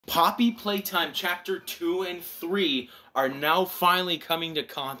Poppy Playtime Chapter 2 and 3 are now finally coming to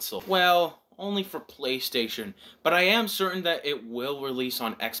console. Well, only for PlayStation, but I am certain that it will release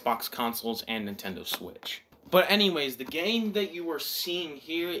on Xbox consoles and Nintendo Switch. But anyways, the game that you are seeing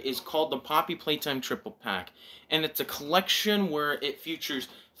here is called the Poppy Playtime Triple Pack, and it's a collection where it features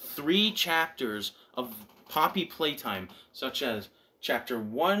 3 chapters of Poppy Playtime, such as Chapter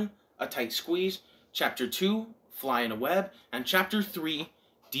 1, A Tight Squeeze, Chapter 2, Fly in a Web, and Chapter 3,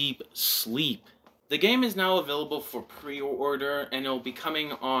 Deep Sleep. The game is now available for pre-order, and it will be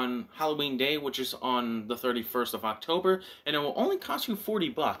coming on Halloween Day, which is on the 31st of October, and it will only cost you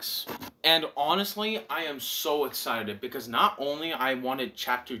 $40. And honestly, I am so excited, because not only I wanted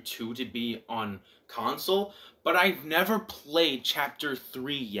Chapter 2 to be on console, but I've never played Chapter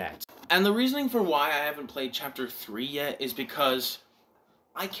 3 yet. And the reasoning for why I haven't played Chapter 3 yet is because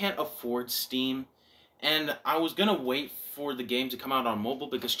I can't afford Steam, and I was gonna wait for the game to come out on mobile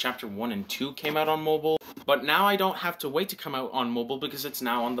because Chapter 1 and 2 came out on mobile, but now I don't have to wait to come out on mobile because it's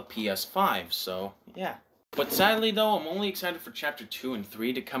now on the PS5, so yeah. But sadly though, I'm only excited for Chapter 2 and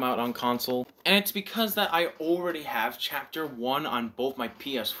 3 to come out on console, and it's because that I already have Chapter 1 on both my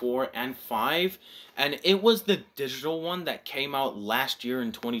PS4 and 5, and it was the digital one that came out last year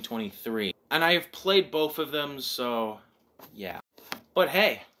in 2023. And I have played both of them, so yeah. But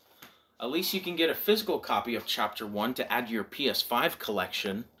hey, at least you can get a physical copy of Chapter 1 to add to your PS5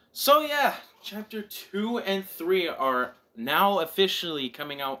 collection. So yeah, Chapter 2 and 3 are now officially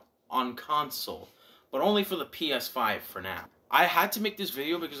coming out on console, but only for the PS5 for now. I had to make this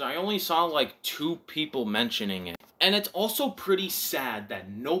video because I only saw like 2 people mentioning it. And it's also pretty sad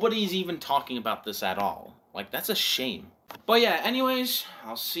that nobody's even talking about this at all. Like, that's a shame. But yeah, anyways,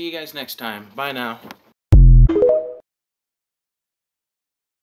 I'll see you guys next time. Bye now.